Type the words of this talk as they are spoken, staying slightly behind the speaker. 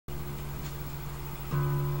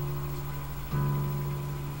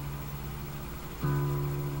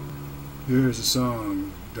Here's a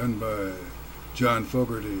song done by John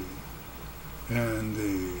Fogerty and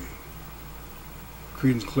the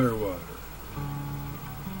Creedence Clearwater.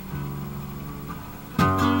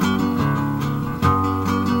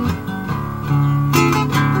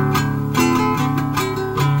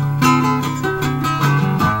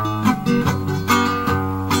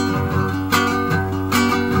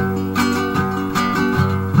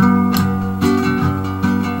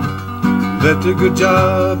 Left a good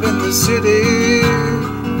job in the city,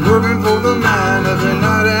 working for the man every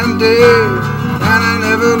night and day, and I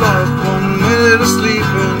never lost 1 minute of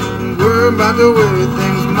sleeping, worrying about the way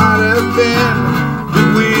things might have been. The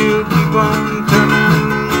wheel keep on turning,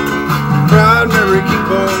 proud Mary keep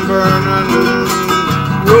on burning,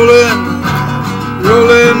 rolling,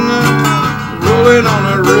 rolling, rolling on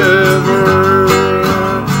a river,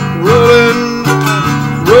 rolling,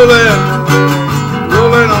 rolling,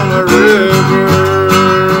 rolling on a river.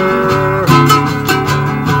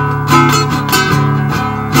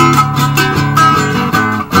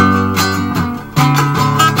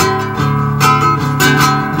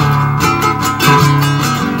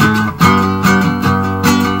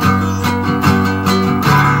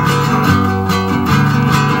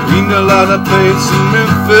 Cleaned a lot of plates in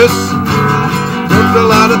Memphis, worked a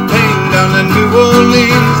lot of pain down in New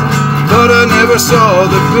Orleans, but I never saw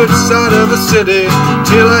the good side of the city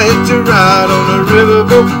till I hit a ride on a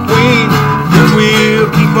riverboat queen. The wheel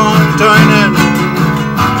keep on turning,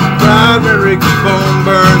 proud Mary keep on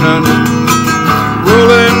burning,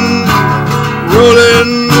 rolling,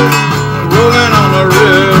 rolling, rolling on a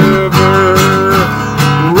river,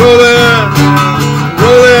 rolling,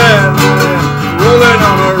 rolling, rolling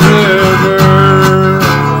on a river.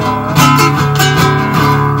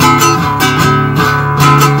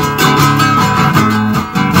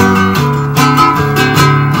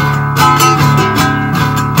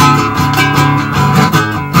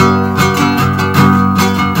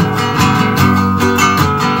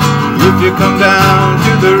 If you come down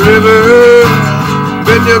to the river,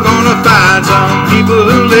 bet you're gonna find some people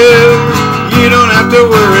who live. You don't have to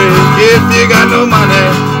worry if you got no money.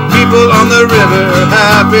 People on the river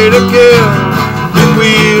happy to kill. The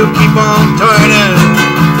wheel keep on turning,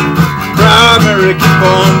 proud Mary keep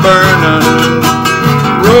on burning.